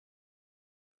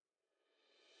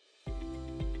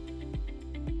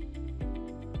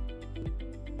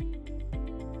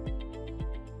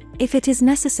If it is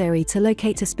necessary to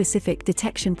locate a specific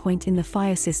detection point in the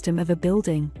fire system of a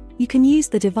building, you can use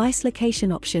the device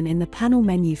location option in the panel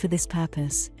menu for this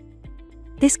purpose.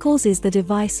 This causes the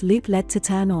device loop LED to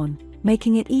turn on,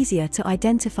 making it easier to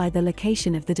identify the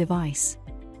location of the device.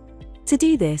 To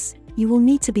do this, you will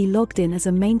need to be logged in as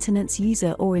a maintenance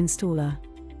user or installer.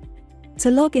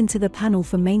 To log into the panel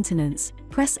for maintenance,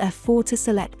 press F4 to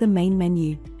select the main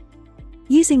menu.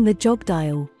 Using the jog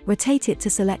dial, rotate it to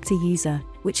select a user,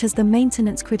 which has the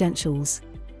maintenance credentials.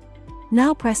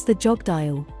 Now press the jog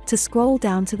dial to scroll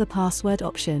down to the password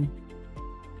option.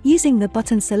 Using the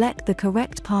button, select the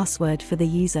correct password for the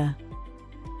user.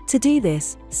 To do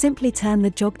this, simply turn the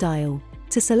jog dial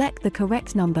to select the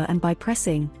correct number, and by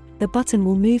pressing the button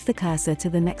will move the cursor to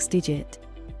the next digit.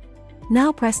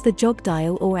 Now press the jog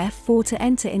dial or F4 to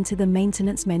enter into the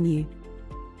maintenance menu.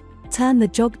 Turn the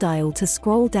jog dial to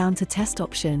scroll down to test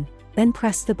option, then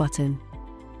press the button.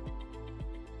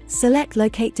 Select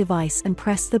locate device and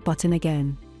press the button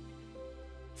again.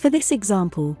 For this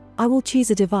example, I will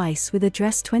choose a device with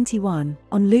address 21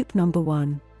 on loop number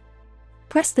 1.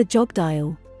 Press the jog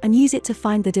dial and use it to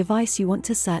find the device you want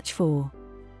to search for.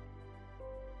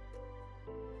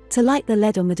 To light the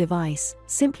LED on the device,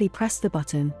 simply press the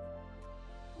button.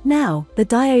 Now, the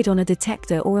diode on a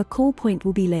detector or a call point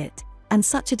will be lit, and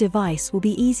such a device will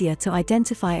be easier to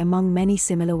identify among many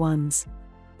similar ones.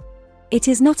 It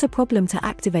is not a problem to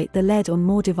activate the LED on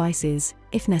more devices,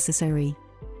 if necessary.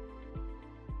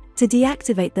 To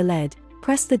deactivate the LED,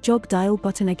 press the jog dial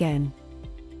button again.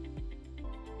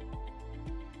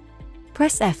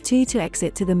 Press F2 to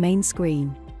exit to the main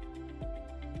screen.